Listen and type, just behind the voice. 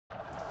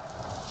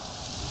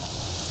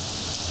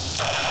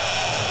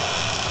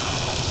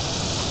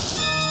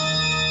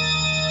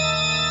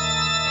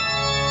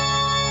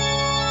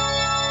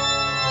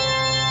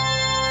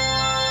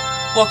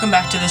Welcome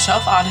back to the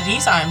Shelf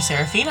Oddities. I'm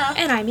Serafina.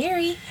 And I'm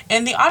Mary.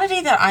 And the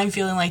oddity that I'm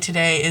feeling like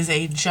today is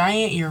a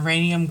giant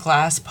uranium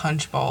glass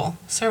punch bowl,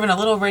 serving a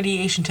little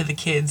radiation to the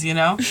kids, you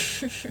know?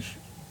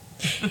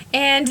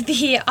 And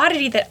the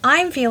oddity that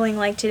I'm feeling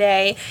like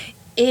today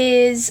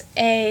is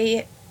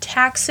a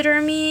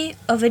taxidermy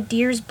of a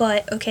deer's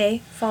butt,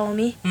 okay, follow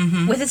me,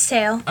 with its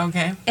tail.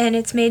 Okay. And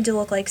it's made to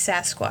look like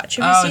Sasquatch.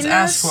 Have you seen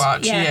it's this?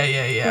 Sasquatch.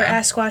 Yeah. We're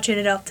Sasquatching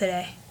it up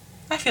today.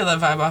 I feel that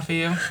vibe off of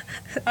you.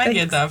 I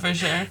get that for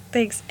sure.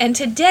 Thanks. And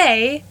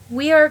today,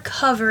 we are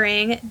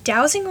covering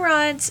dowsing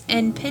rods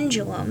and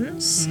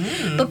pendulums.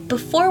 But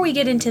before we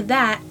get into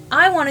that,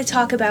 I want to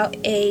talk about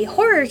a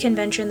horror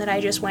convention that I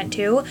just went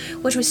to,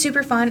 which was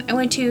super fun. I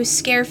went to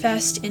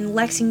Scarefest in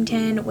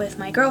Lexington with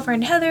my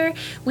girlfriend Heather.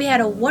 We had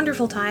a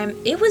wonderful time.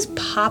 It was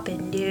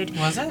poppin', dude.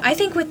 Was it? I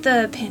think with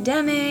the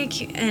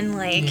pandemic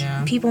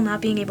and, people not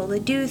being able to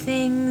do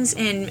things,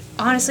 and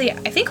honestly,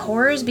 I think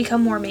horror's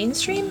become more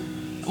mainstream.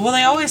 Well,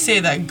 they always say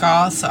that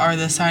goths are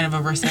the sign of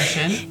a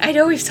recession. I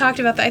know we've talked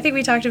about that. I think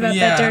we talked about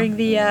that during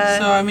the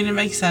so, I mean, it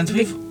makes sense.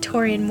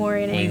 Victorian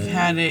mourning. We've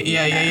had it.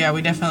 Yeah,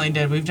 we definitely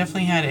did. We've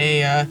definitely had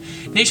a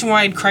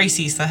nationwide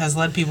crisis that has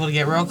led people to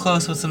get real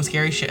close with some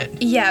scary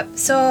shit. Yeah,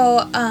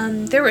 so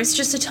there was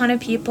just a ton of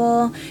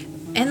people,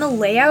 and the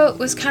layout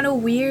was kind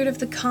of weird of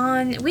the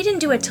con. We didn't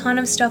do a ton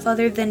of stuff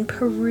other than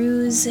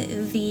peruse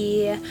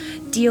the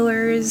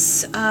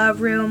dealer's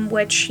room,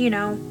 which, you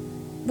know,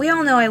 we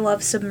all know I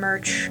love some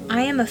merch.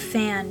 I am a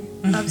fan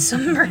of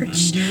some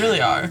merch. You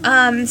really are.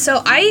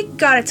 So I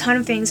got a ton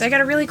of things. I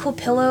got a really cool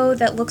pillow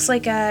that looks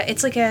like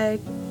it's like a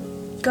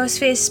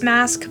Ghostface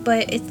mask,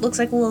 but it looks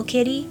like a little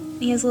kitty.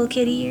 He has little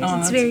kitty ears.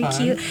 It's very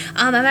cute.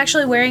 I'm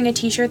actually wearing a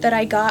t-shirt that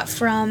I got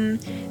from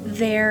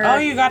their... Oh,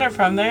 you got it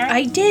from there?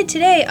 I did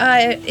today.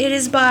 It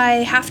is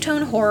by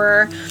Halftone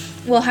Horror.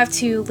 We'll have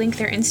to link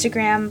their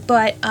Instagram,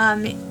 but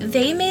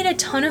they made a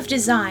ton of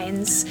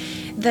designs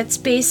that's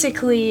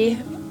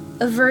basically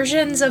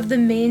versions of the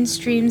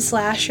mainstream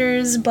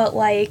slashers, but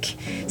like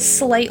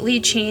slightly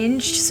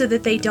changed so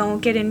that they don't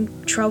get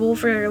in trouble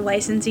for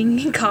licensing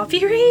and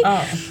copyright.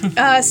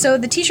 So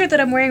the t-shirt that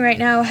I'm wearing right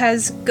now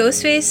has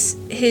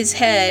Ghostface, his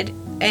head,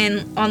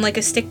 and on like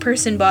a stick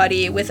person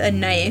body with a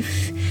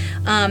knife.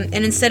 And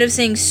instead of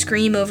saying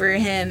scream over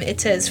him,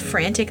 it says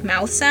frantic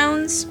mouth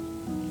sounds.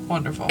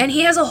 Wonderful. And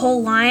he has a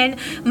whole line.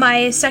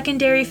 My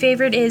secondary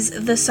favorite is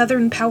the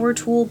Southern Power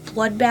Tool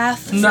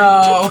Bloodbath.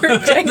 No,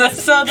 the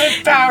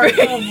Southern Power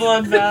Tool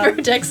Bloodbath.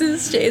 For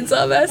Texas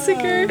Chainsaw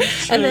Massacre.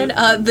 Oh, and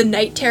then the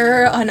Night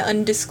Terror on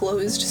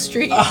Undisclosed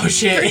Street. Oh,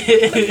 shit.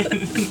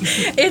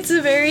 It's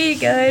very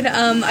good.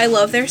 I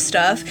love their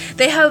stuff.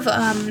 They have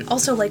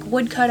also like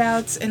wood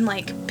cutouts and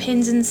like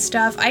pins and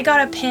stuff. I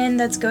got a pin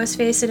that's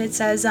Ghostface and it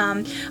says,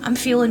 I'm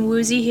feeling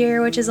woozy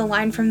here, which is a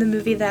line from the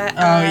movie that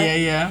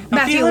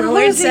Matthew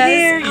Lillard says.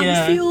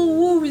 I'm feeling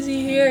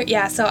woozy here.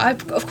 Yeah, so I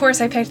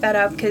picked that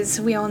up because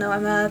we all know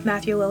I'm a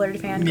Matthew Lillard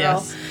fangirl.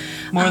 Yes,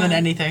 more than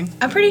anything.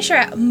 I'm pretty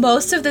sure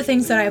most of the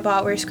things that I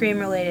bought were Scream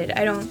related.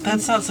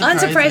 That's not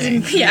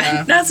surprising.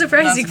 Unsurprising. Not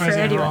surprising for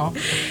anyone.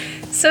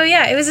 So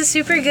yeah, it was a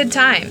super good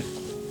time.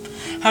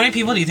 How many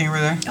people do you think were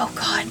there? Oh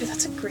God,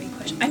 that's a great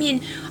question. I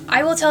mean,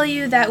 I will tell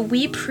you that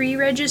we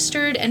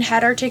pre-registered and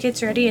had our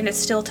tickets ready, and it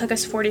still took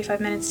us 45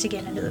 minutes to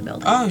get into the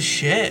building. Oh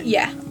shit.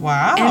 Yeah.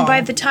 Wow. And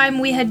by the time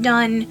we had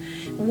done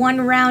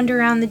one round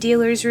around the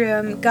dealer's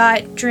room,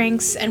 got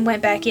drinks, and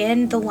went back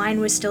in, the line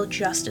was still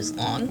just as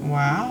long.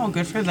 Wow,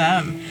 good for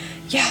them.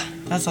 Yeah.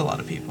 That's a lot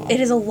of people. It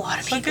is a lot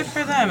of people. But good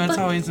for them. It's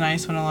always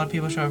nice when a lot of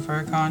people show up for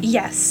a con.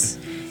 Yes.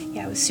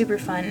 Yeah, it was super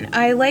fun.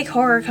 I like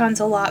horror cons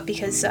a lot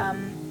because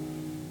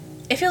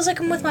it feels like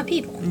I'm with my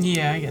people.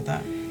 Yeah, I get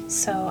that.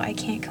 So I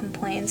can't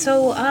complain.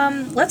 So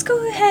let's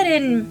go ahead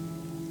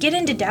and get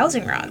into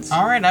dowsing rods.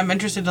 All right, I'm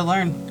interested to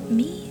learn.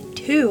 Me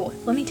too.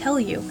 Let me tell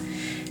you.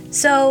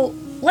 So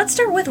let's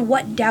start with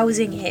what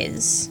dowsing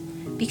is,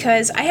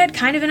 because I had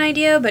kind of an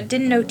idea but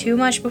didn't know too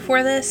much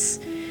before this.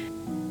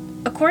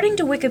 According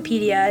to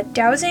Wikipedia,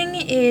 dowsing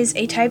is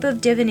a type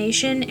of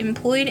divination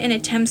employed in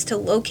attempts to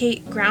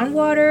locate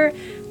groundwater,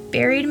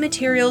 buried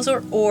materials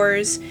or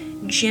ores,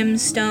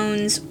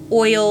 gemstones,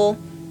 oil,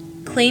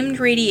 claimed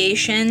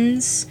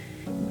radiations,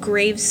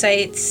 grave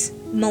sites,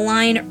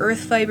 malign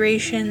earth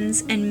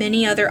vibrations, and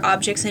many other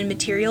objects and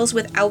materials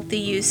without the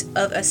use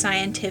of a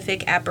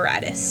scientific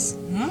apparatus.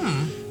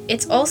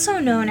 It's also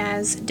known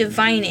as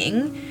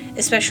divining,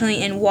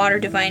 especially in water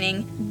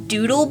divining,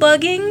 doodle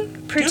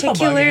bugging,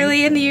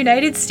 particularly in the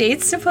United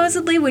States,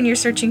 supposedly, when you're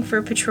searching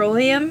for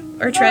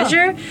petroleum or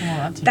treasure.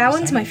 Well, that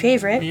one's my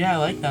favorite. Yeah, I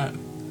like that.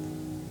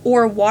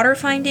 Or water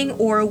finding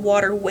or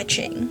water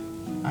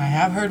witching. I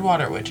have heard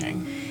water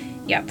witching.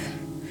 Yep.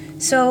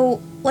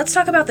 So let's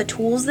talk about the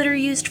tools that are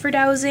used for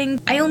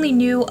dowsing. I only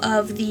knew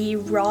of the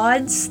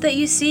rods that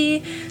you see.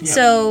 Yep.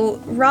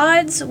 So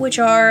rods, which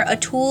are a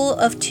tool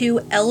of two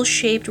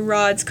L-shaped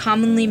rods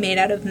commonly made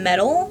out of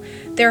metal.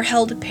 They're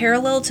held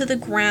parallel to the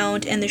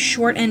ground, and the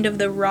short end of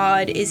the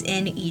rod is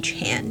in each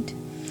hand.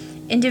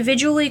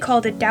 Individually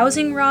called a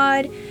dowsing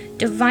rod,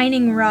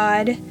 divining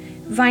rod,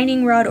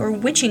 vining rod, or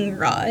witching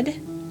rod.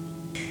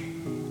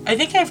 I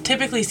think I've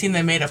typically seen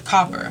them made of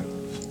copper.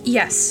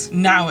 Yes.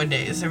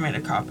 Nowadays, they're made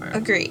of copper.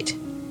 Agreed.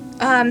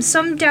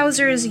 Some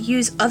dowsers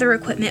use other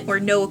equipment or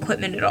no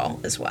equipment at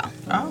all as well.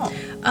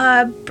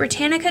 Oh.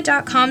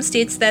 Britannica.com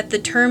states that the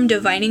term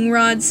divining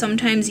rod,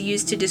 sometimes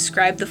used to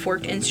describe the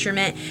forked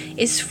instrument,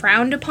 is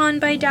frowned upon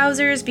by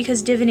dowsers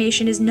because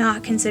divination is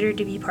not considered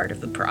to be part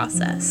of the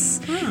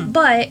process.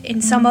 But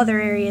in some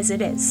other areas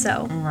it is.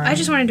 So I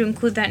just wanted to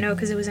include that note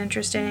because it was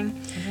interesting.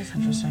 It is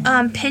interesting.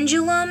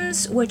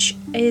 Pendulums, which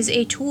is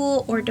a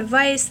tool or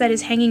device that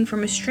is hanging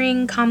from a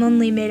string,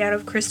 commonly made out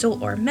of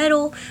crystal or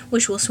metal,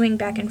 which will swing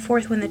back and forth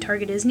when the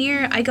target is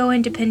near. I go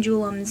into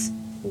pendulums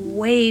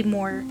way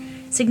more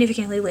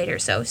significantly later,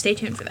 so stay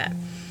tuned for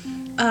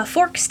that.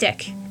 Fork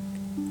stick,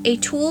 a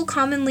tool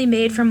commonly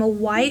made from a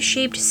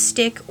Y-shaped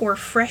stick or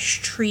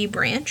fresh tree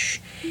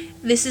branch.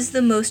 This is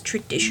the most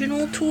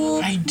traditional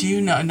tool. I do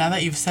know. Now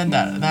that you've said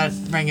that, that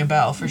rang a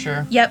bell for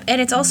sure. Yep,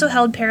 and it's also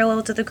held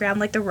parallel to the ground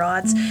like the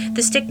rods.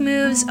 The stick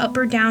moves up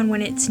or down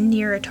when it's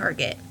near a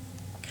target.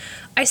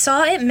 I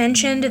saw it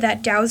mentioned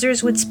that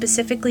dowsers would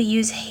specifically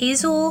use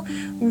hazel,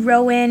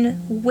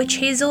 rowan, witch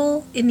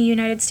hazel in the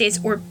United States,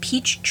 or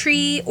peach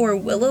tree or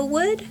willow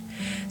wood.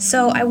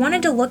 So I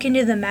wanted to look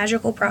into the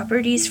magical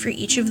properties for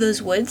each of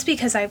those woods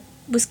because I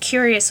was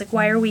curious, like,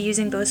 why are we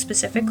using those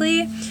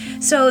specifically?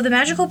 So the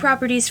magical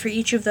properties for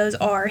each of those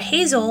are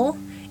hazel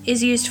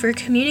is used for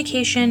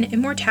communication,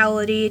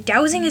 immortality,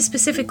 dowsing is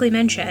specifically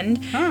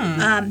mentioned,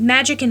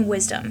 magic, and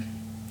wisdom.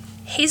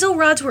 Hazel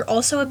rods were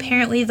also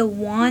apparently the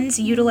wands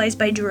utilized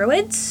by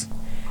druids,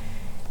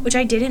 which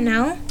I didn't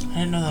know. I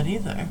didn't know that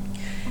either.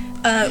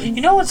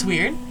 You know what's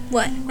weird?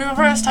 What?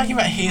 Remember us talking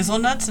about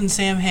hazelnuts and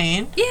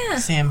Samhain? Yeah.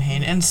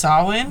 Samhain and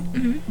Samhain?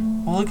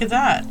 Mm-hmm. Well, look at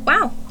that.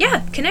 Wow.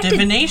 Yeah, connected.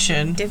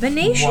 Divination.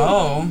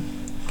 Whoa.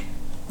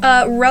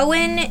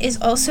 Rowan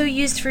is also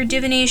used for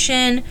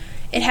divination.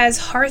 It has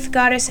hearth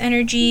goddess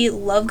energy,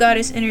 love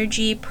goddess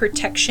energy,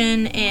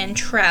 protection, and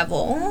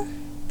travel.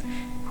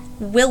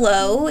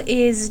 Willow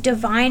is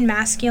divine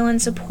masculine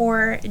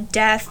support,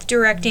 death,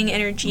 directing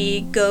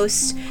energy,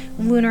 ghost,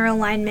 lunar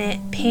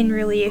alignment, pain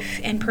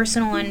relief, and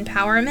personal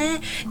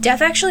empowerment.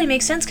 Death actually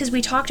makes sense because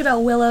we talked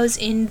about willows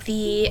in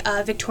the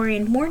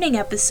Victorian mourning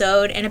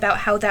episode and about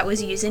how that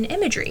was used in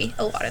imagery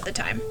a lot of the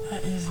time.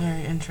 That is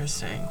very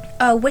interesting.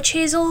 Witch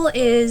hazel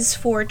is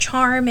for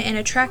charm and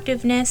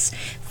attractiveness,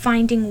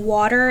 finding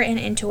water, and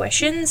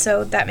intuition,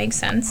 so that makes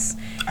sense.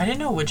 I didn't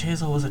know witch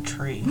hazel was a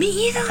tree.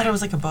 Me either. I thought it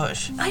was like a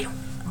bush.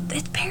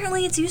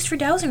 Apparently it's used for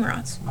dowsing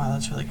rods. Wow,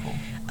 that's really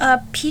cool.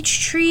 Peach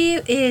tree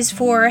is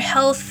for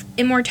health,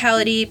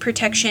 immortality,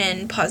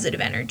 protection,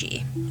 positive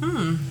energy.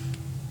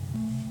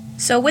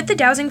 So with the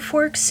dowsing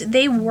forks,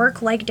 they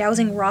work like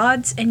dowsing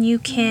rods, and you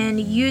can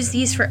use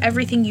these for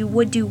everything you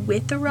would do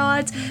with the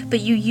rods,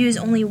 but you use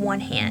only one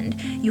hand.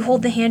 You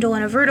hold the handle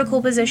in a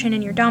vertical position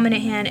in your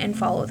dominant hand and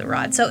follow the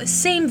rod. So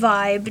same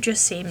vibe,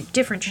 just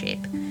different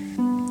shape.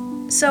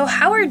 So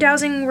how are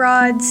dowsing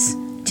rods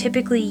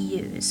typically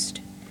used?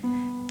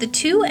 The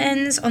two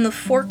ends on the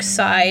fork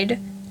side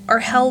are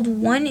held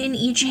one in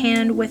each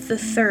hand with the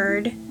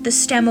third, the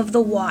stem of the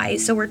Y,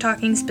 so we're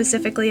talking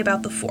specifically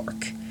about the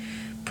fork,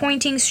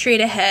 pointing straight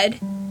ahead,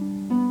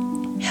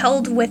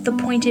 held with the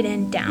pointed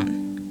end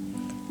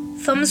down.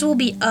 Thumbs will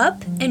be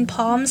up and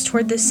palms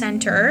toward the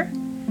center.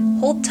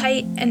 Hold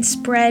tight and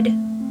spread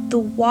the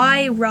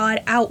Y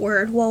rod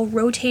outward while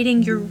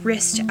rotating your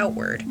wrist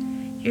outward.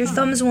 Your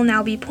thumbs will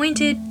now be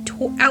pointed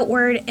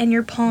outward and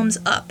your palms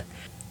up.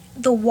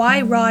 The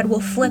Y rod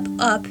will flip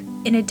up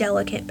in a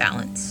delicate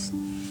balance.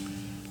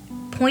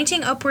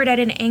 Pointing upward at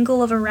an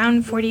angle of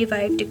around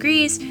 45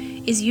 degrees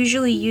is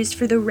usually used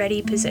for the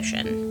ready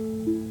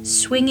position.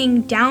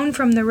 Swinging down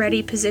from the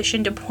ready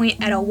position to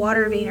point at a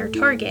water vein or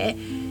target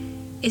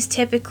is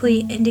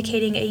typically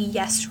indicating a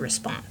yes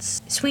response.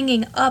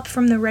 Swinging up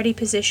from the ready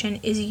position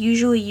is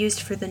usually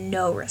used for the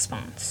no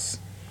response.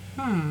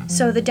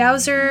 So the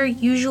dowser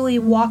usually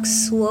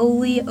walks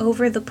slowly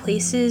over the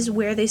places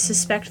where they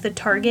suspect the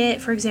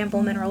target, for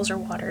example minerals or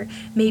water,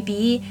 may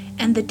be,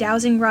 and the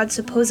dowsing rod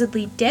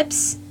supposedly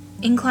dips,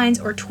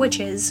 inclines, or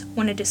twitches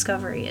when a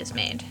discovery is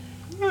made.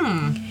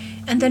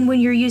 And then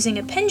when you're using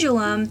a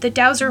pendulum, the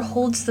dowser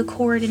holds the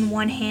cord in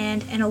one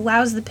hand and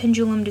allows the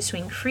pendulum to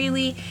swing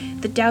freely.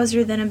 The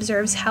dowser then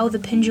observes how the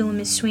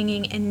pendulum is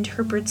swinging and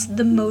interprets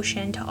the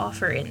motion to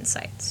offer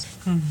insights.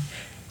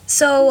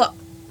 So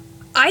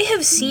I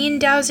have seen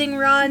dowsing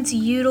rods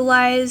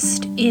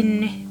utilized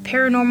in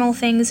paranormal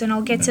things, and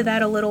I'll get to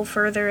that a little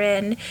further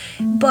in,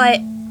 but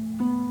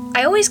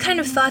I always kind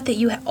of thought that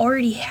you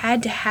already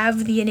had to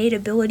have the innate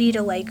ability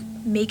to, like,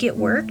 make it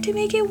work.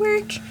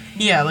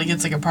 Yeah, like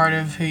it's like a part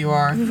of who you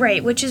are.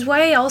 Right, which is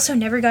why I also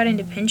never got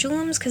into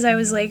pendulums, because I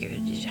was like,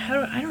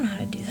 I don't know how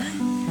to do that.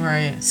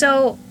 Right.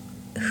 So,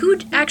 who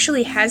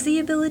actually has the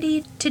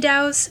ability to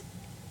douse?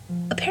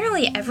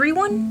 Apparently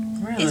everyone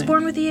is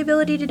born with the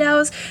ability to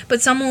douse,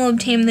 but some will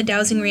obtain the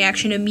dowsing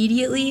reaction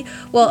immediately,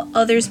 while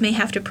others may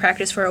have to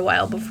practice for a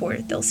while before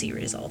they'll see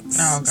results.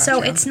 Oh, gotcha.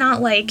 So it's not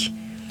like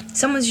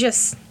someone's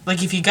just...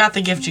 Like if you got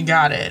the gift, you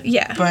got it.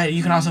 Yeah. But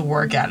you can also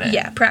work at it.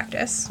 Yeah,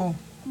 practice. Cool.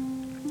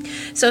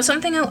 So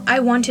something I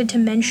wanted to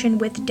mention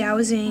with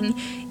dowsing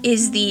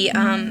is the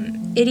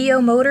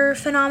ideomotor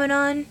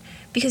phenomenon,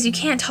 because you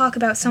can't talk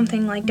about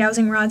something like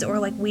dowsing rods or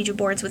like Ouija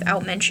boards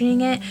without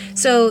mentioning it.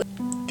 So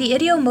the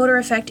ideomotor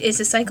effect is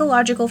a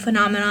psychological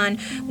phenomenon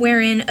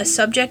wherein a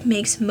subject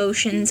makes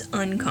motions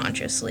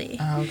unconsciously.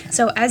 Oh, okay.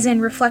 So as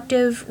in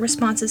reflective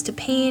responses to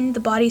pain, the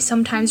body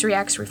sometimes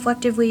reacts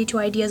reflectively to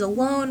ideas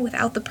alone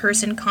without the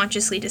person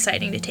consciously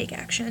deciding to take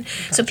action.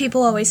 So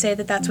people always say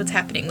that that's what's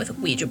happening with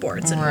Ouija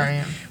boards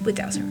and with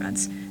dowsing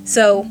rods.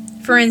 So,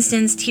 for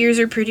instance, tears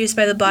are produced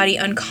by the body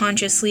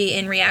unconsciously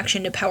in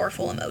reaction to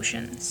powerful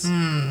emotions.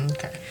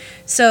 Okay.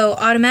 So,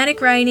 automatic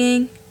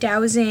writing,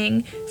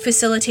 dowsing,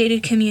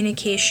 facilitated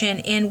communication,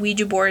 and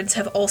Ouija boards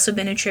have also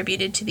been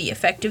attributed to the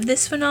effect of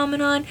this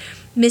phenomenon.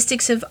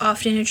 Mystics have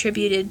often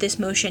attributed this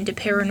motion to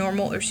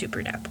paranormal or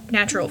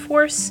supernatural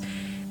force.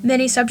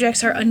 Many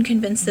subjects are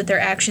unconvinced that their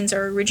actions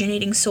are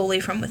originating solely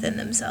from within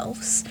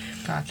themselves.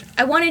 Gotcha.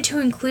 I wanted to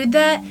include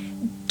that.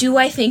 Do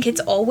I think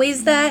it's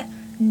always that?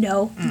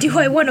 No. Do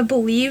I want to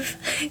believe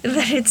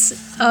that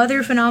it's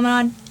other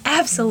phenomenon?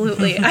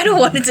 Absolutely. I don't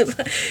want it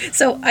to.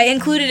 So I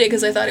included it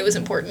because I thought it was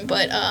important,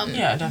 but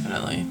Yeah,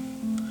 definitely.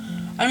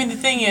 I mean, the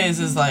thing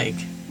is like,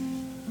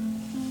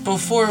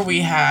 before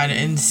we had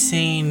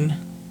insane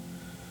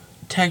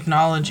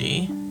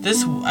technology,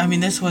 this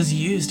was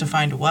used to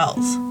find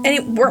wells. And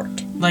it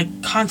worked.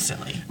 Like,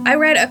 constantly. I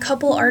read a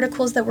couple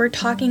articles that were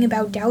talking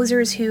about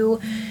dowsers who,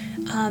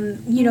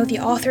 the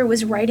author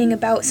was writing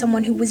about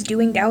someone who was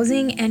doing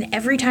dowsing, and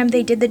every time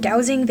they did the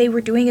dowsing, they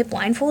were doing it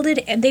blindfolded,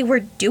 and they were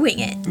doing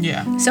it.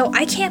 Yeah. So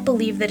I can't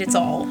believe that it's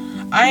all.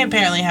 I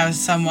apparently have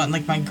someone,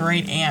 like my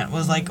great aunt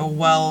was like a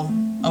well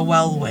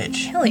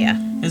witch. Hell yeah.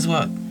 Is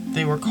what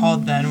they were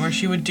called then, where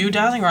she would do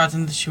dowsing rods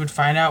and she would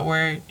find out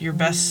where your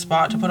best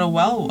spot to put a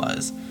well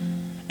was.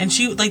 And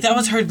she, like, that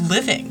was her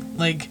living.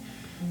 Like,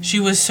 she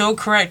was so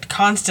correct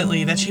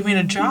constantly that she made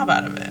a job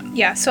out of it.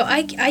 Yeah, so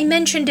I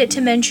mentioned it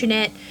to mention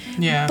it.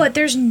 Yeah. But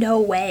there's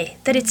no way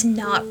that it's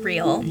not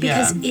real,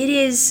 because it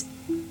is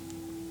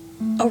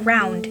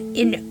around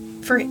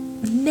for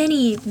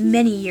many,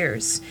 many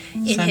years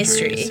in Centuries,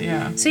 history.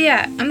 Yeah. So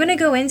yeah, I'm going to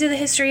go into the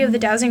history of the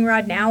dowsing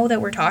rod now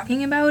that we're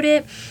talking about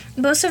it.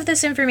 Most of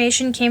this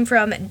information came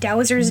from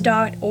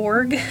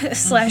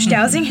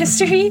dowsers.org/dowsing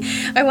history.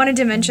 I wanted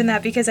to mention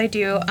that because I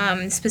do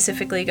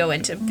specifically go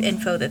into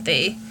info that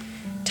they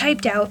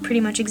typed out, pretty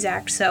much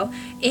exact. So,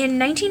 in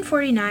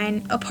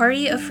 1949, a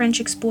party of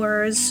French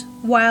explorers,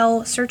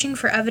 while searching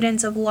for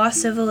evidence of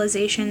lost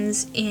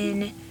civilizations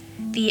in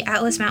the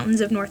Atlas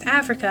Mountains of North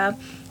Africa,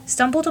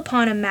 stumbled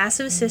upon a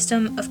massive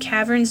system of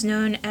caverns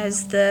known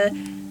as the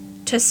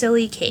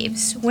Tassili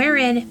Caves,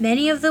 wherein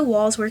many of the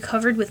walls were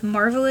covered with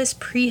marvelous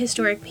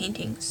prehistoric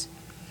paintings.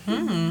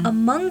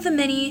 Among the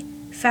many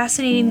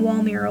fascinating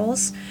wall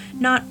murals,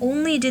 not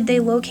only did they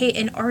locate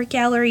an art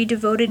gallery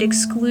devoted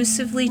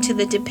exclusively to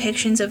the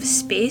depictions of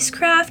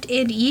spacecraft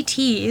and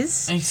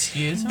ETs,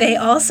 Excuse me? they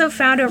also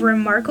found a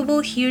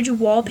remarkable huge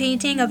wall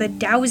painting of a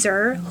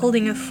dowser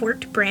holding a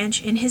forked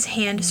branch in his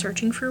hand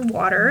searching for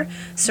water,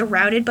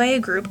 surrounded by a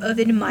group of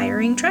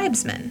admiring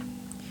tribesmen.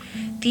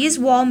 These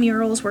wall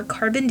murals were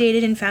carbon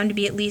dated and found to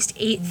be at least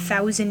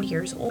 8,000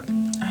 years old.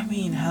 I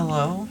mean,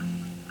 hello?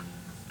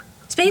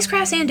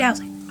 Spacecrafts and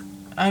dowsing.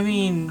 I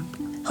mean...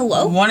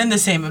 Hello? One and the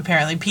same,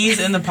 apparently. Peas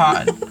in the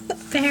pod.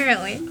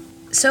 Apparently.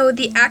 So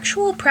the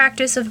actual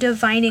practice of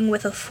divining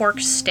with a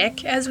forked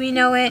stick, as we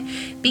know it,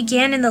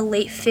 began in the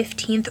late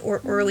 15th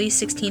or early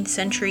 16th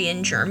century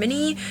in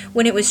Germany,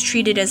 when it was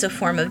treated as a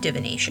form of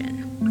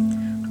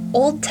divination.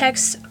 Old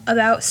texts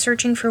about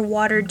searching for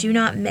water do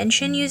not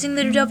mention using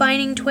the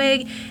divining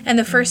twig, and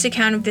the first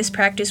account of this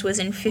practice was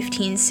in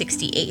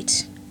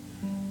 1568.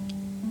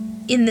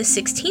 In the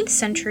 16th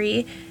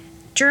century,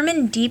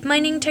 German deep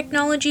mining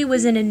technology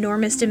was in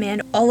enormous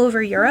demand all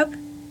over Europe,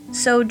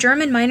 so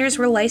German miners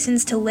were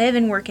licensed to live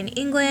and work in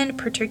England,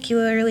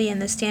 particularly in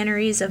the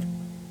stannaries of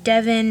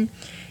Devon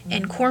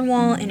and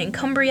Cornwall and in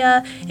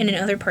Cumbria and in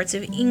other parts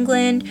of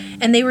England,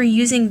 and they were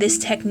using this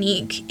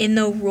technique in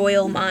the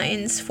royal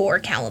mines for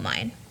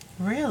calamine.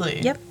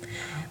 Really? Yep.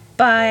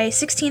 By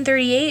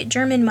 1638,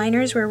 German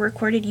miners were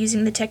recorded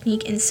using the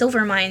technique in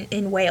silver mine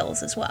in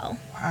Wales as well.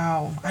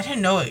 Wow. I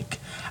didn't know it.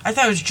 I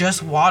thought it was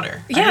just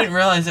water. Yeah. I didn't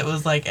realize it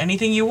was like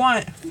anything you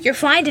want. You're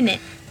finding it.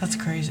 That's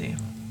crazy.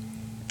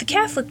 The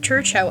Catholic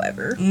Church,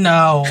 however,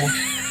 No.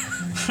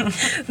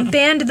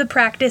 banned the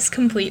practice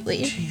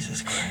completely.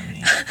 Jesus Christ.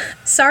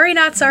 Sorry,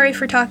 not sorry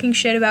for talking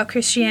shit about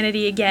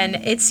Christianity again.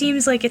 It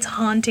seems like it's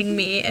haunting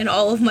me in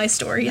all of my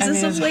stories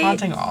as of it's late.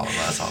 haunting all of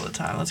us all the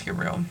time. Let's get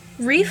real.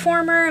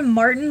 Reformer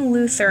Martin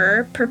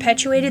Luther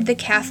perpetuated the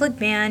Catholic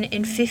ban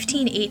in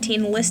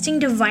 1518, listing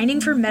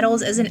divining for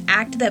metals as an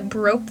act that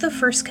broke the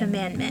first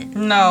commandment,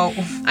 No.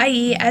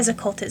 i.e. as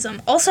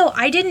occultism. Also,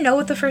 I didn't know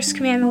what the first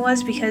commandment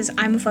was because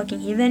I'm a fucking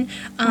heathen.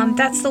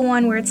 That's the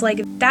one where it's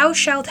like, thou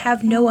shalt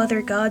have no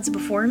other gods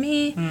before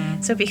me.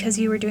 So because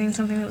you were doing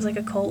something that was like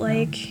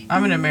occult-like.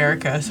 I'm in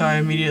America, so I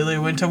immediately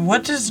went to,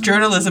 what does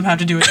journalism have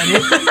to do with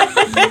anything?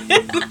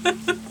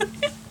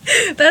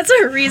 That's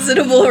a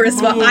reasonable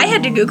response. I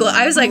had to Google it.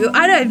 I was like,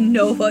 I have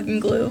no fucking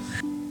clue.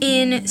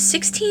 In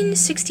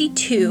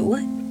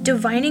 1662,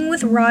 divining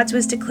with rods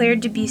was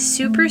declared to be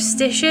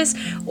superstitious,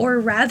 or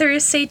rather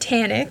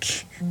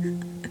satanic,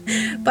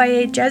 by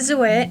a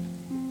Jesuit,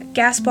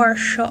 Gaspar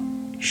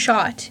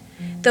Schott,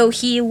 though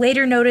he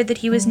later noted that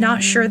he was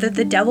not sure that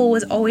the devil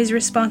was always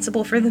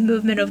responsible for the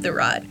movement of the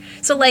rod.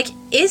 So, like,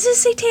 is it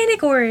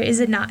satanic or is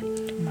it not?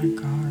 Oh my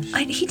gosh.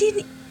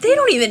 They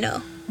don't even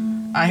know.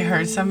 I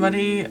heard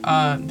somebody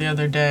the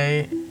other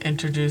day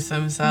introduce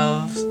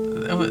themselves.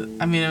 It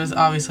was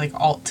obviously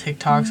like alt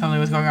TikTok, something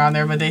was going on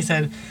there, but they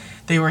said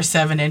they were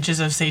 7 inches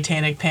of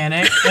satanic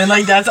panic. And,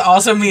 like, that's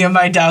also me and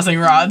my dowsing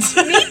rods.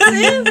 Me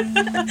too.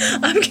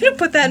 I'm going to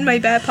put that in my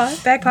back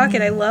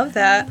pocket. I love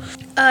that.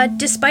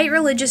 Despite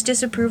religious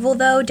disapproval,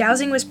 though,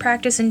 dowsing was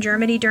practiced in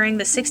Germany during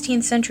the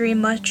 16th century,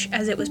 much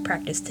as it was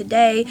practiced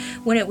today,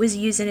 when it was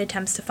used in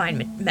attempts to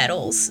find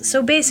metals.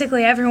 So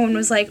basically, everyone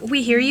was like,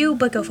 we hear you,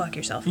 but go fuck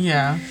yourself.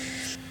 Yeah.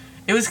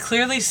 It was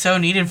clearly so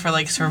needed for,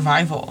 like,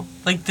 survival.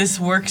 Like, this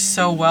works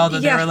so well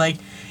that they were like,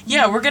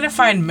 yeah, we're going to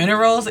find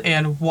minerals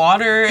and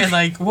water and,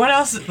 like, what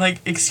else? Like,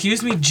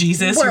 excuse me,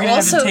 Jesus, you're going to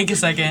have to take a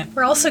second.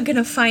 We're also going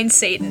to find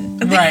Satan.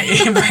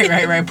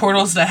 Right.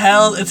 Portals to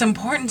hell. It's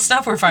important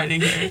stuff we're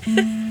finding here.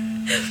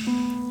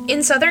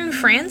 In southern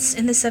France,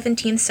 in the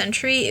 17th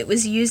century, it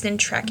was used in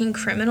tracking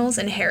criminals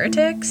and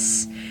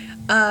heretics.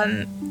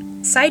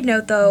 Side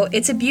note, though,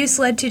 its abuse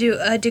led to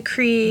a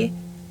decree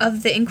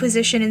of the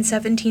Inquisition in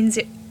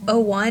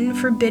 1701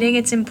 forbidding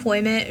its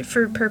employment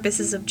for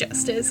purposes of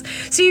justice.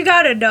 So you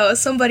gotta know,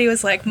 somebody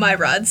was like, my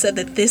rod said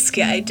that this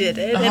guy did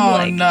it.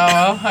 And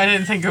no, I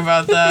didn't think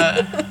about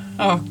that.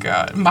 Oh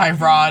god, my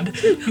rod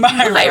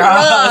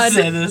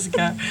said this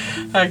guy.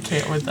 I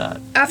can't with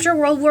that. After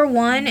World War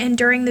I and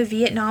during the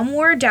Vietnam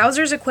War,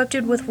 dowsers equipped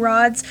with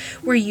rods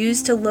were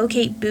used to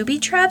locate booby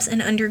traps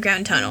and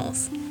underground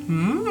tunnels.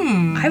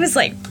 I was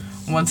like,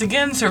 once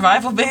again,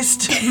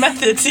 survival-based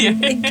methods here.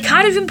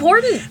 Kind of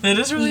important. It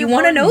is really important. You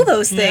want to know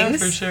those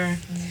things. Yeah, for sure.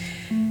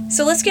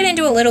 So let's get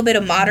into a little bit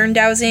of modern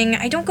dowsing.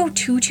 I don't go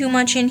too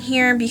much in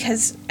here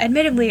because,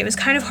 admittedly, it was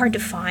kind of hard to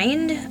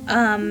find,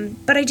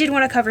 but I did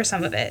want to cover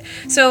some of it.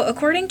 So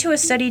according to a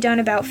study done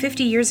about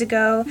 50 years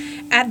ago,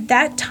 at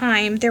that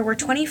time, there were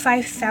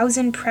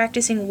 25,000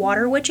 practicing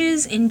water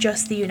witches in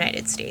just the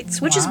United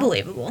States, which is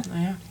believable.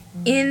 Yeah.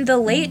 In the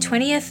late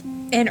 20th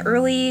and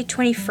early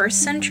 21st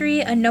century,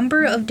 a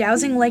number of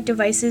dowsing-like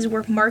devices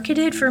were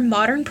marketed for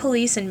modern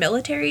police and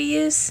military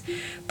use,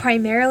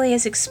 primarily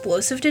as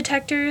explosive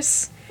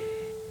detectors.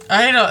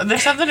 I know,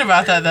 there's something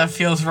about that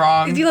feels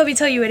wrong. If you let me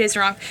tell you, it is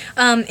wrong.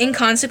 In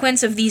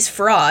consequence of these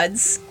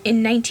frauds,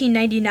 in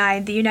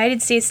 1999, the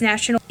United States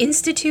National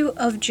Institute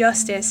of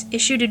Justice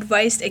issued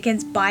advice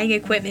against buying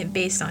equipment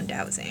based on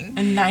dowsing.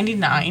 In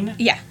 99?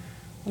 Yeah.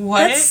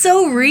 What? That's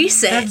so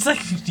recent. That's like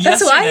yesterday.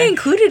 That's why I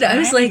included it. I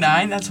was like,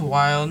 99? That's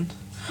wild.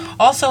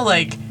 Also,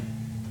 like,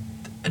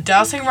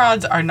 dowsing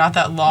rods are not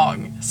that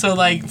long. So,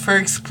 like, for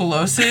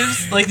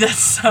explosives, like, that's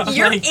so,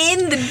 you're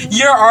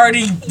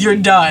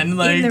done.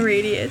 Like, in the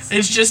radius.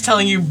 It's just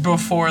telling you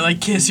before,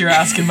 like, kiss your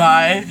ass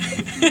goodbye.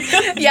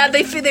 Yeah,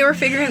 they were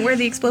figuring where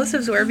the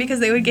explosives were because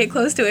they would get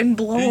close to it and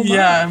blow them up.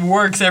 Yeah, it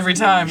works every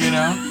time, you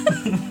know?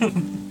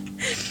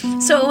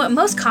 So,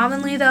 most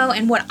commonly, though,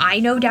 and what I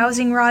know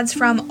dowsing rods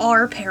from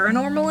are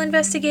paranormal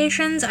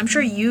investigations. I'm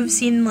sure you've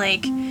seen,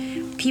 like,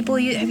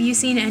 have you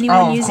seen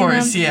anyone using them? Oh,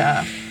 of course,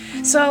 yeah.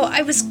 So,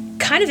 I was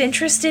kind of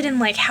interested in,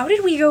 like, how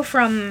did we go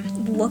from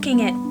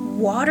looking at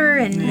water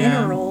and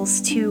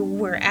minerals to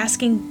we're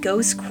asking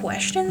ghost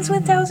questions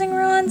with dowsing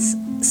rods?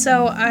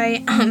 So,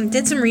 I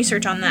did some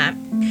research on that.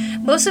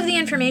 Most of the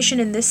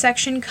information in this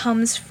section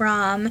comes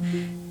from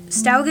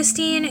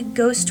Staugustine,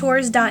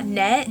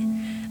 ghosttours.net.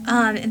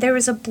 There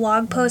was a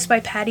blog post by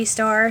Patty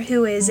Starr,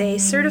 who is a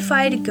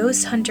certified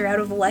ghost hunter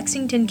out of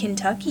Lexington,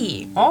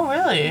 Kentucky. Oh,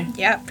 really?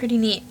 Yeah, pretty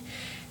neat.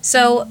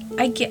 So,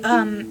 I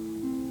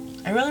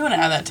really want to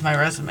add that to my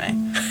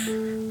resume.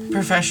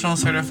 Professional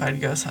certified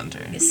ghost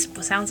hunter. It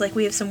sounds like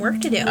we have some work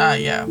to do.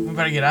 Yeah, we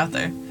better get out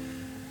there.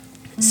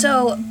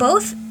 So,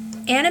 both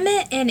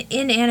animate and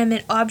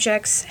inanimate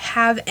objects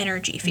have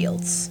energy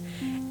fields.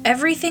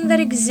 Everything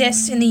that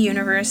exists in the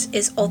universe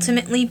is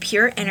ultimately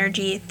pure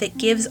energy that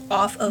gives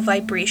off a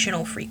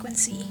vibrational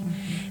frequency.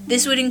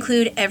 This would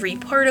include every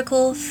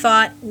particle,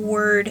 thought,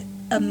 word,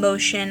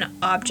 emotion,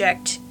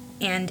 object,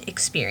 and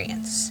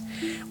experience.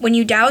 When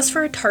you dowse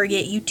for a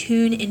target, you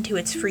tune into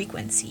its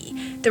frequency.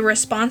 The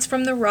response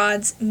from the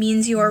rods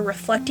means you are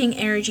reflecting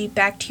energy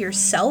back to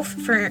yourself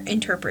for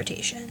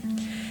interpretation.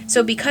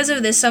 So because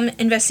of this, some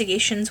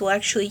investigations will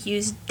actually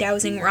use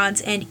dowsing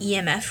rods and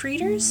EMF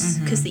readers,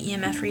 because the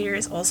EMF reader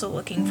is also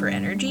looking for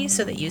energy,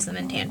 so they use them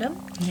in tandem.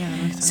 Yeah,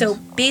 that makes sense. So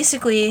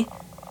basically,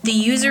 the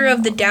user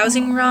of the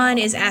dowsing rod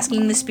is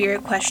asking the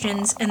spirit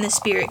questions, and the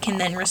spirit can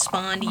then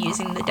respond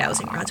using the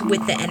dowsing rods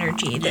with the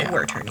energy that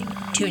we're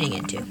tuning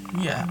into.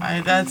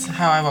 Yeah, that's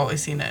how I've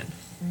always seen it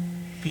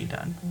be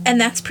done. And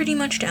that's pretty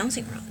much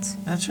dowsing rods.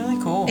 That's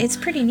really cool. It's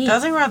pretty neat.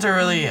 Dowsing rods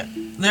are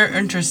they're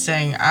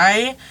interesting.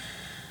 I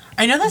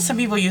I know that some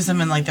people use them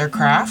in, like, their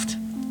craft.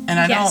 And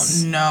I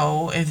Yes. don't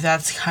know if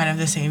that's kind of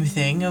the same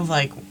thing of,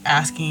 like,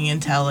 asking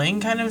and telling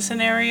kind of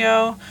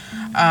scenario.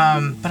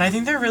 But I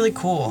think they're really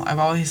cool. I've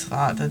always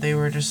thought that they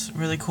were just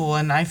really cool.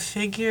 And I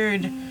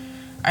figured,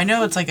 I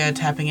know it's like a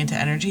tapping into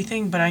energy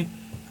thing, but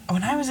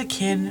when I was a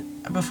kid,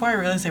 before I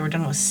realized they were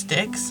done with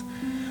sticks,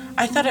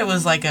 I thought it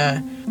was like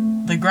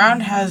the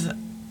ground has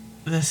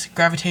this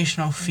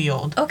gravitational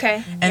field.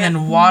 Okay. And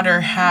then water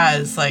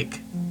has,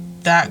 like,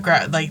 that,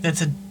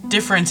 that's a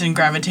difference in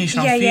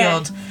gravitational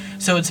field.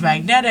 So it's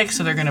magnetic,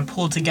 so they're going to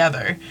pull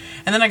together.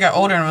 And then I got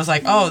older and was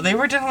like, oh, they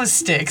were done with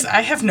sticks.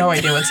 I have no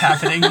idea what's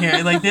happening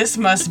here. Like, this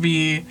must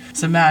be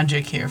some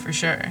magic here for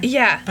sure.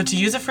 Yeah. But to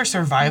use it for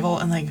survival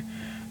and, like,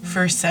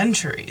 for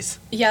centuries,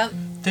 Yep.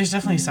 there's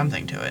definitely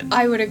something to it.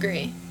 I would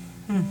agree.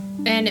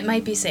 And it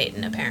might be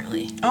Satan,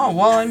 apparently. Oh,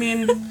 well, I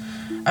mean,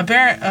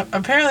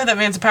 apparently that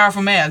man's a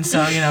powerful man.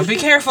 So, be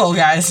careful,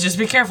 guys. Just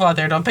be careful out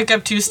there. Don't pick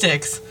up 2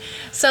 sticks.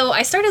 So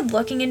I started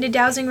looking into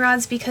dowsing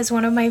rods because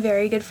one of my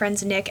very good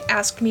friends, Nick,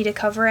 asked me to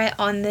cover it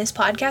on this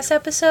podcast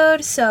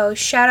episode. So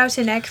shout out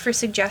to Nick for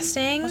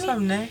suggesting. What's up,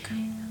 Nick?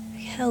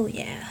 Hell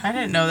yeah. I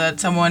didn't know that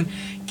someone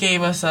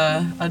gave us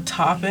a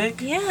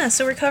topic. Yeah,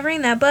 so we're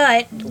covering that,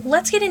 but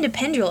let's get into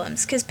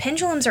pendulums, because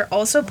pendulums are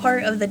also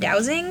part of the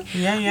dowsing.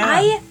 Yeah.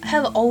 I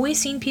have always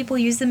seen people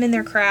use them in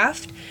their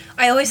craft.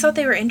 I always thought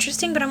they were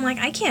interesting, but I'm like,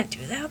 I can't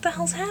do that. What the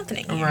hell's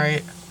happening here?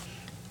 Right.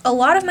 A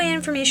lot of my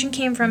information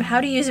came from How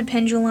to Use a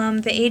Pendulum,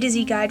 the A to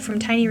Z guide from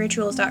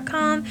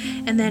tinyrituals.com,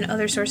 and then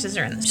other sources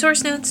are in the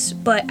source notes,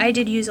 but I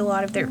did use a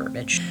lot of their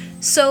verbiage.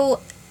 So,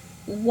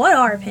 what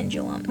are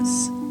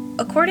pendulums?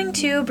 According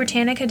to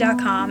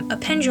Britannica.com, a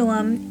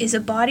pendulum is a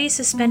body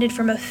suspended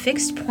from a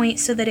fixed point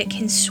so that it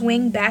can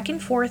swing back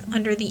and forth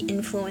under the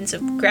influence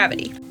of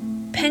gravity.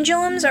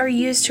 Pendulums are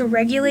used to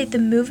regulate the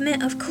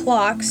movement of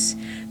clocks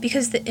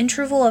because the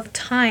interval of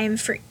time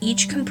for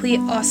each complete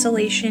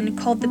oscillation,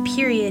 called the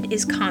period,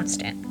 is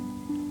constant.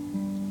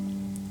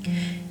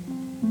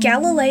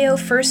 Galileo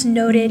first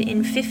noted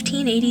in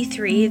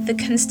 1583 the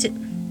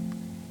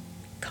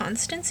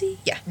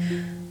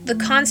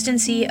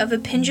constancy of a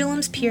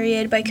pendulum's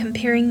period by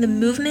comparing the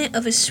movement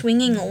of a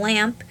swinging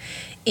lamp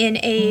in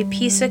a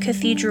Pisa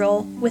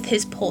cathedral with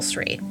his pulse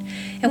rate.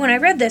 And when I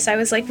read this, I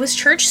was like, was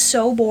church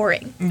so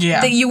boring?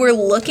 Yeah. That you were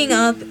looking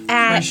up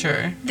at For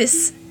sure.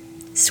 this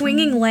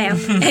swinging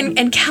lamp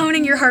and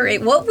counting your heart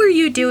rate. What were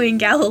you doing,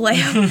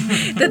 Galileo?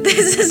 That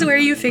this is where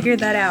you figured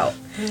that out.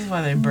 This is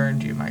why they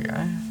burned you, my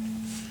guy.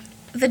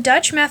 The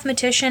Dutch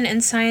mathematician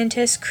and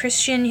scientist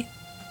Christian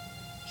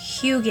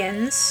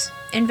Huygens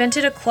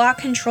invented a clock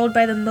controlled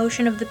by the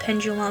motion of the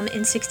pendulum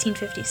in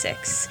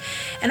 1656.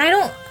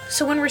 And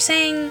so when we're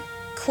saying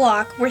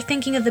clock, we're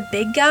thinking of the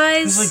big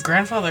guys. It's like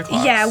grandfather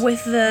clocks. Yeah,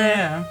 with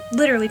the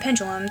literally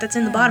pendulum that's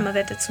in the bottom of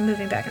it that's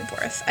moving back and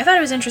forth. I thought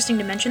it was interesting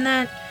to mention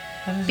that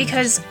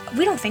because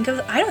I don't think of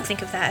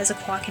that as a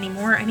clock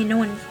anymore. I mean, no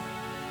one.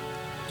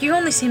 You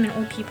only see them in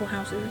old people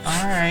houses.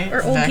 All right.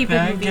 Or old Vecna, people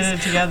movies. Get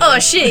it together. Oh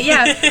shit!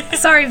 Yeah.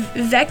 Sorry,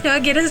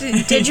 Vecna. Get us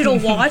a digital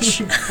watch.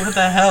 What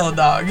the hell,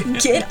 dog?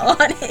 Get on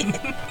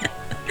it.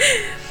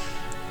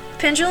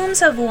 Pendulums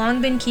have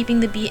long been keeping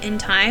the beat in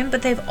time,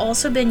 but they've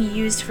also been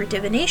used for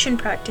divination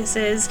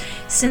practices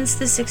since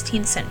the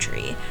 16th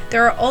century.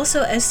 There are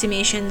also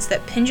estimations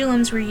that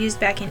pendulums were used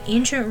back in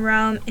ancient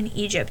Rome and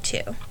Egypt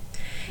too.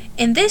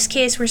 In this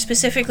case, we're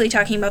specifically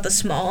talking about the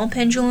small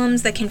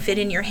pendulums that can fit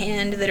in your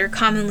hand that are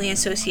commonly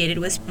associated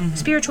with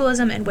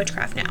spiritualism and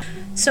witchcraft now.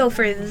 So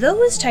for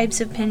those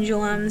types of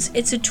pendulums,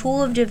 it's a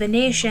tool of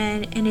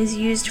divination and is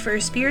used for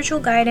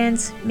spiritual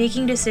guidance,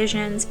 making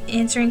decisions,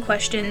 answering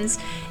questions,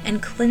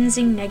 and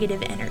cleansing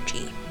negative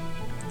energy.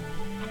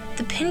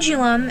 The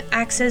pendulum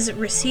acts as a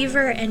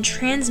receiver and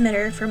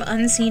transmitter from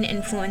unseen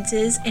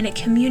influences, and it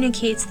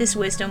communicates this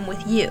wisdom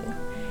with you.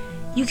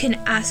 You can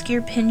ask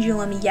your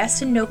pendulum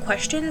yes and no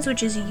questions,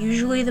 which is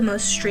usually the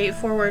most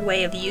straightforward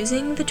way of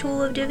using the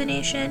tool of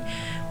divination,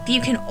 but you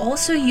can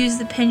also use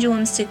the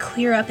pendulums to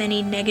clear up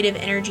any negative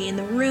energy in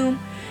the room,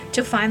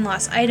 to find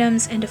lost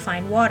items, and to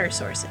find water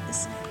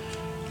sources.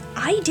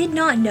 I did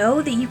not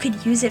know that you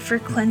could use it for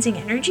cleansing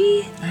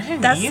energy. I didn't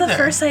That's either. the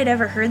first I'd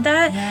ever heard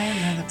that. Yeah, I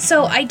didn't know that.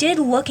 So I did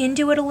look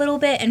into it a little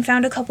bit and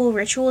found a couple of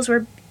rituals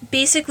where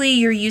basically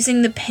you're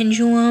using the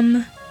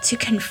pendulum to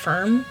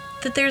confirm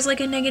that there's like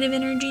a negative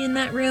energy in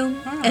that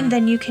room, and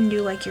then you can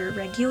do like your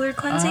regular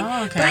cleansing.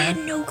 Oh, okay. But I had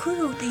no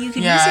clue that you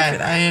could use it for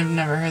that. I have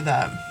never heard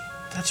that.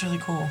 That's really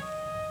cool.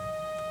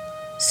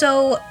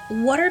 So,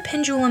 what are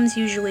pendulums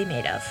usually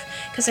made of?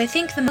 Because I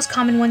think the most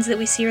common ones that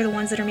we see are the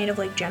ones that are made of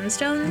like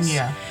gemstones.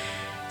 Yeah.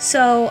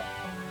 So,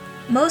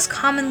 most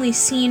commonly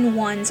seen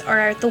ones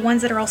are the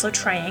ones that are also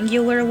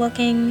triangular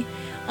looking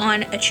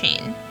on a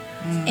chain.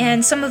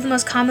 And some of the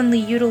most commonly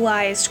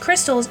utilized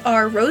crystals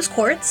are rose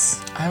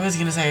quartz. I was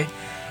gonna say,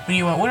 when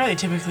you went, what are they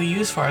typically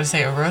used for? I would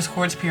say a rose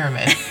quartz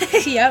pyramid.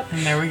 Yep.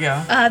 And there we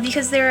go.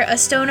 Because they're a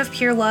stone of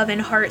pure love and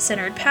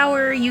heart-centered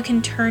power. You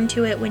can turn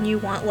to it when you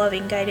want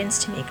loving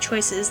guidance to make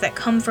choices that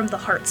come from the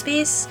heart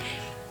space.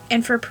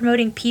 and for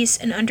promoting peace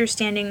and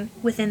understanding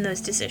within those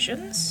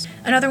decisions.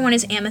 Another one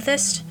is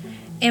amethyst.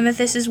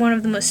 Amethyst is one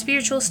of the most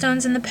spiritual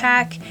stones in the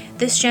pack.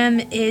 This gem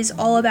is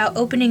all about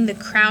opening the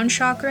crown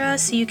chakra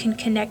so you can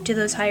connect to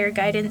those higher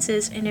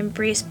guidances and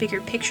embrace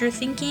bigger picture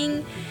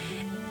thinking.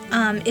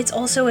 It's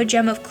also a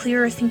gem of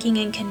clearer thinking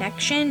and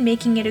connection,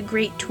 making it a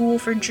great tool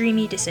for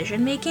dreamy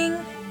decision making.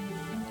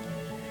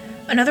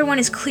 Another one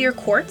is clear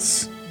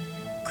quartz.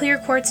 Clear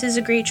quartz is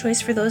a great choice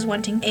for those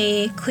wanting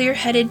a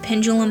clear-headed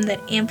pendulum that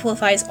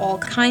amplifies all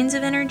kinds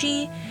of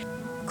energy.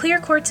 Clear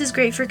quartz is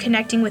great for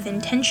connecting with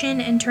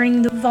intention and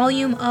turning the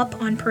volume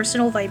up on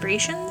personal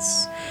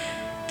vibrations.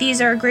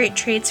 These are great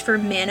traits for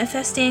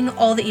manifesting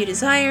all that you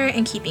desire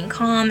and keeping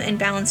calm and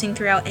balancing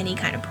throughout any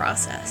kind of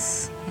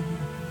process.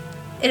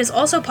 It is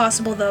also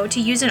possible, though, to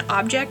use an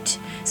object,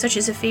 such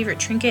as a favorite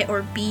trinket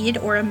or bead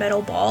or a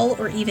metal ball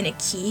or even a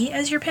key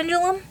as your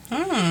pendulum,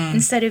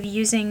 instead of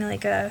using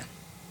like a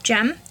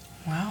gem.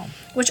 Wow.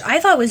 Which I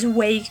thought was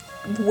way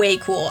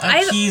cool.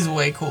 A key's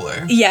way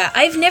cooler. Yeah,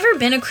 I've never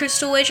been a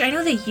crystal witch. I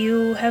know that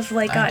you have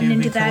like gotten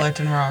into that.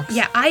 Collecting rocks.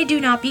 Yeah, I do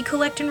not be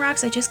collecting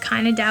rocks. I just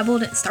kind of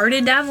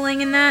started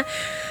dabbling in that.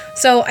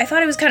 So I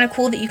thought it was kind of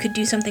cool that you could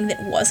do something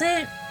that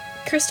wasn't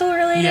crystal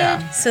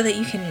related, so that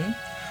you can.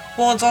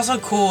 Well, it's also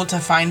cool to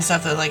find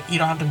stuff that like you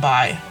don't have to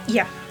buy.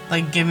 Yeah.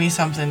 Like, give me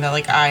something that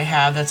like I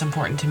have that's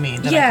important to me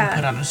that I can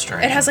put on a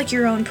string. It has like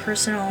your own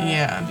personal.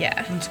 Yeah.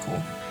 That's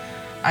cool.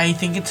 I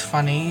think it's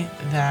funny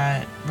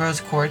that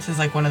rose quartz is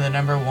like one of the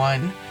number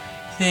one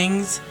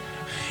things.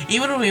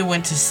 Even when we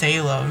went to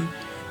Salem,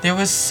 there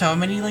was so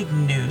many like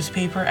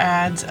newspaper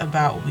ads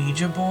about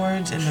Ouija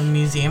boards in the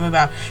museum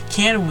about,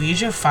 can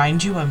Ouija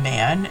find you a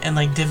man, and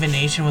like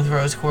divination with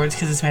rose quartz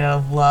because it's made out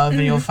of love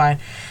and you'll find.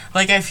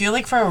 Like, I feel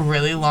like for a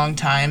really long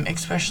time,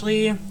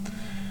 especially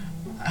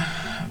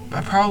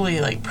probably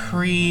like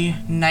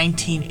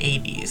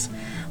pre-1980s,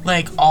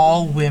 like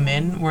all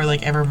women were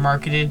like ever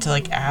marketed to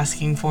like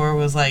asking for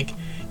was like,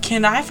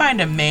 can I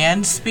find a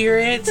man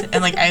spirit?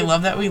 And like I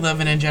love that we live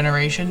in a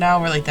generation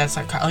now where like that's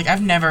not like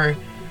I've never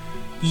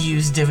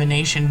used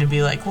divination to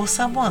be like, will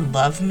someone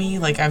love me?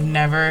 Like I've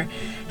never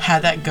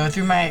had that go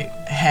through my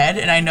head,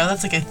 and I know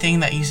that's like a thing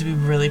that used to be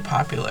really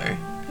popular.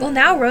 Well,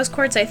 now rose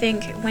quartz, I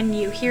think when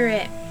you hear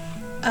it,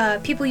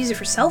 people use it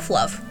for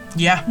self-love.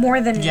 Yeah.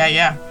 More than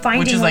finding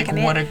which is like a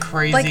man. what a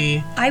crazy.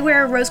 Like, I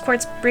wear a rose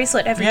quartz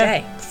bracelet every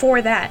day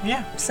for that.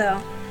 Yeah. So.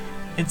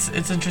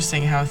 It's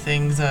interesting how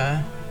things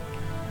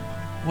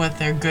what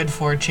they're good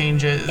for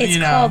changes. It's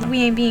called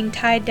we ain't being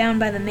tied down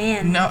by the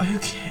man. No,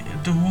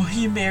 will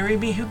he marry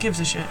me? Who gives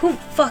a shit? Who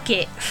fuck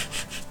it.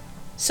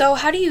 So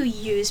how do you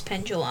use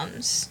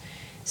pendulums?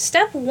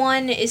 Step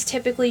 1 is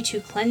typically to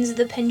cleanse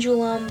the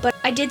pendulum, but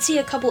I did see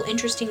a couple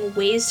interesting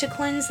ways to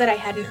cleanse that I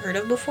hadn't heard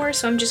of before,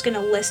 so I'm just going to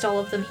list all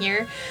of them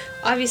here.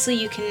 Obviously,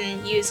 you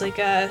can use like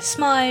a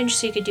smudge,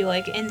 so you could do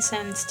like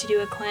incense to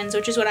do a cleanse,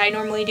 which is what I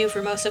normally do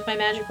for most of my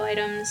magical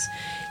items.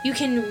 You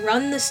can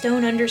run the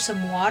stone under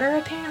some water,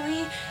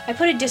 apparently. I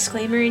put a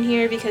disclaimer in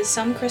here because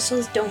some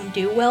crystals don't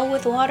do well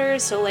with water,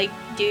 so like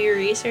do your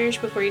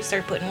research before you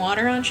start putting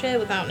water on shit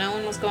without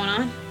knowing what's going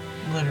on.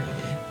 Literally.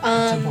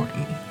 It's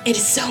important. It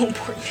is so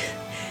important.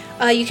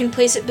 You can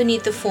place it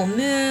beneath the full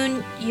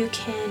moon. You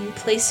can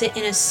place it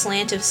in a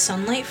slant of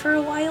sunlight for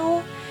a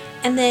while.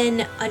 And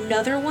then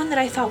another one that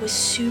I thought was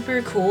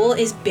super cool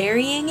is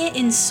burying it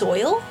in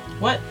soil.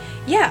 What?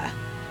 Yeah.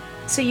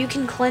 So you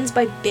can cleanse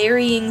by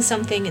burying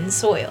something in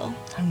soil.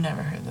 I've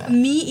never heard that.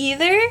 Me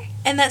either.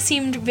 And that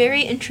seemed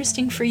very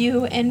interesting for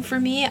you and for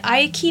me.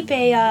 I keep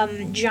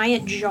a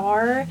giant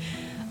jar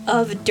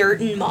of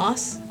dirt and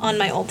moss on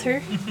my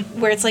altar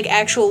where it's like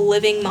actual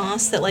living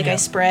moss that like I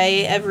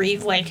spray every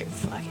like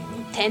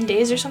fucking 10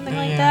 days or something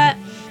like that.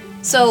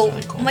 So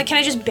really cool. I'm like, can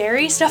I just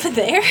bury stuff in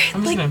there?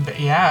 I'm just gonna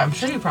I'm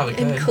sure you probably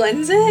could. And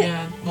cleanse it?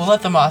 Yeah. We'll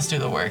let the moss do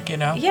the work, you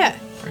know? Yeah.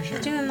 For sure.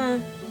 Doing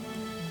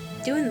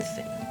the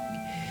thing.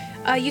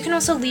 You can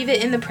also leave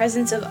it in the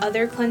presence of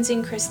other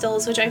cleansing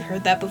crystals, which I've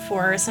heard that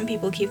before. Some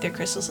people keep their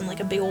crystals in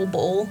like a big old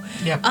bowl.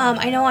 Yep.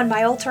 I know on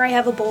my altar I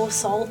have a bowl of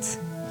salt,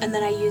 and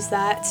then I use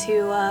that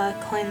to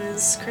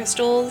cleanse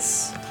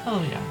crystals.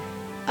 Oh, yeah.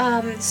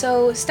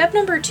 So step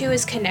number 2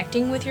 is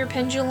connecting with your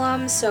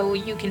pendulum, so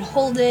you can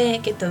hold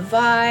it, get the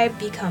vibe,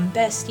 become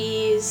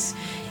besties,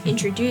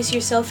 introduce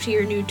yourself to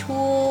your new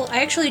tool.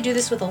 I actually do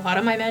this with a lot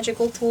of my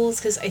magical tools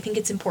because I think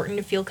it's important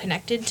to feel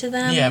connected to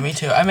them. Yeah, me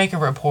too. I make a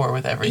rapport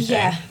with everything.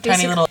 Yeah.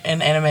 Tiny little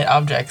inanimate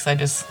objects. I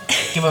just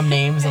give them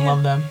names and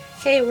love them.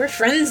 Hey, we're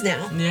friends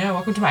now. Yeah,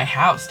 welcome to my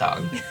house,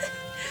 dog.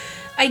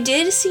 I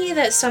did see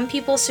that some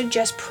people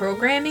suggest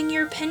programming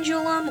your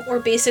pendulum, or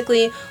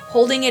basically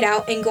holding it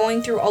out and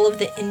going through all of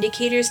the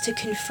indicators to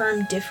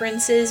confirm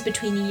differences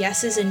between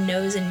yeses and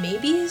nos and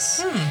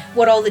maybes,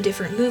 what all the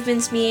different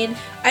movements mean.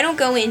 I don't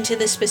go into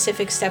the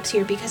specific steps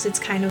here because it's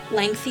kind of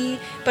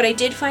lengthy, but I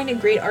did find a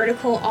great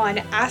article on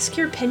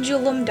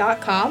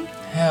askyourpendulum.com.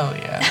 Hell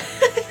yeah.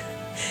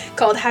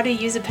 Called How to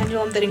Use a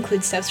Pendulum that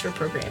includes steps for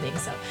programming,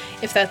 so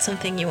if that's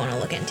something you want to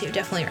look into,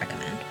 definitely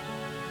recommend.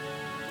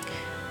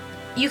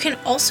 You can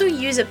also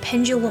use a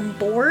pendulum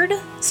board.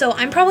 So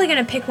I'm probably going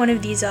to pick one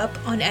of these up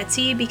on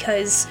Etsy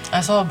because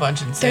I saw a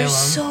bunch in Salem. they're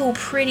so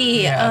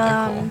pretty.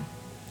 Yeah, they're cool.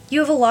 You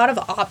have a lot of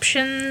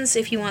options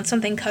if you want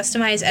something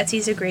customized.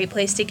 Etsy's a great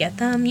place to get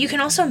them. You can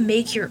also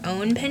make your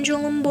own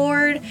pendulum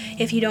board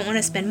if you don't want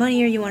to spend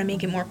money or you want to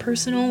make it more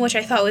personal, which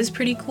I thought was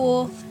pretty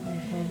cool.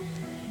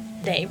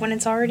 When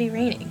it's already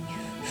raining.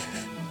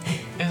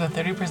 There's a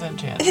 30%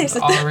 chance it's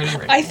already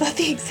raining. I thought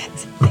the exact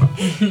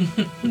same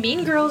thing.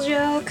 Mean girl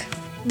joke.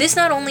 This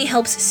not only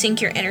helps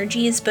sync your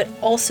energies, but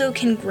also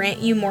can grant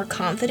you more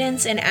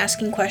confidence in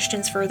asking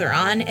questions further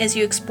on as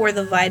you explore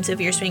the vibes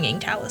of your swinging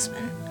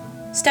talisman.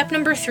 Step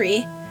number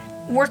 3,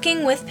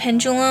 working with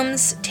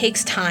pendulums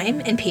takes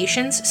time and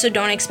patience, so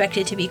don't expect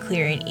it to be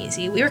clear and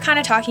easy. We were kind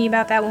of talking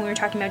about that when we were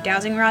talking about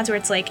dowsing rods, where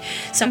it's like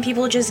some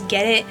people just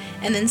get it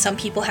and then some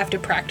people have to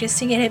practice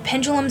to get it.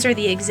 Pendulums are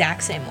the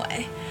exact same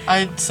way.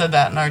 I said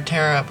that in our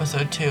tarot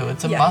episode too.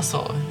 It's a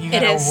muscle. You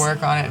gotta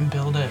work on it and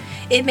build it.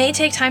 It may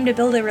take time to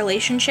build a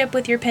relationship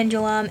with your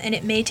pendulum, and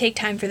it may take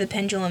time for the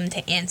pendulum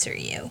to answer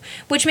you,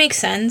 which makes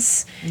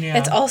sense. Yeah.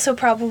 It's also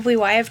probably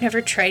why I've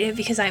never tried it,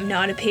 because I'm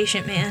not a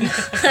patient man.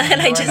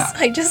 And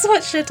I just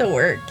want shit to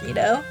work, you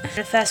know?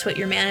 Manifest what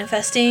you're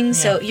manifesting,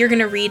 so you're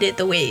gonna read it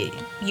the way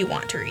you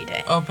want to read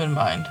it. Open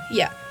mind.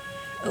 Yeah,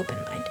 open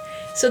mind.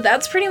 So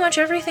that's pretty much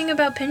everything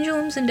about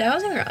pendulums and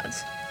dowsing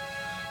rods.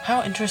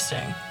 How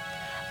interesting.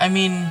 I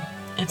mean,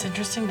 it's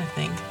interesting to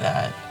think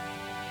that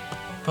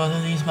both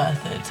of these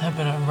methods have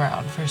been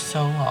around for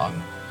so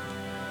long.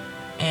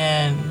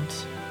 And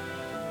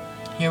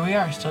here we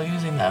are, still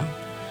using them.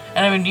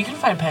 And I mean, you can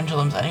find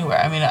pendulums anywhere.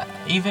 I mean,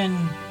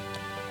 even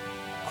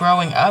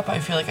growing up, I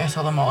feel like I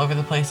saw them all over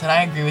the place. And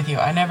I agree with you.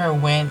 I never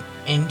went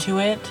into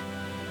it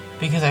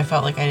because I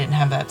felt like I didn't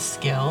have that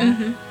skill.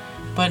 Mm-hmm.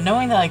 But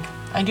knowing that, like,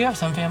 I do have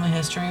some family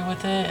history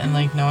with it, and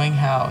like knowing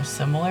how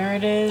similar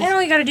it is. And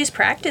all you gotta do is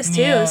practice too.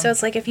 Yeah. So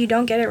it's like if you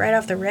don't get it right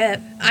off the rip,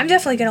 I'm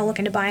definitely gonna look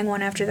into buying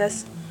one after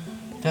this.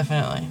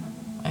 Definitely,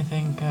 I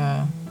think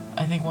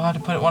we'll have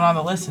to put one on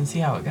the list and see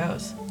how it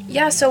goes.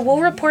 Yeah, so we'll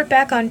report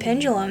back on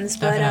pendulums,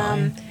 but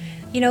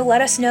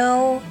let us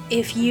know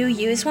if you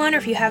use one or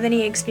if you have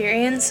any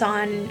experience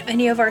on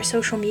any of our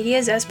social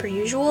medias as per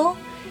usual.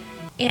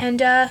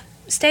 And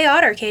stay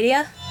odd,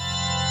 Arcadia.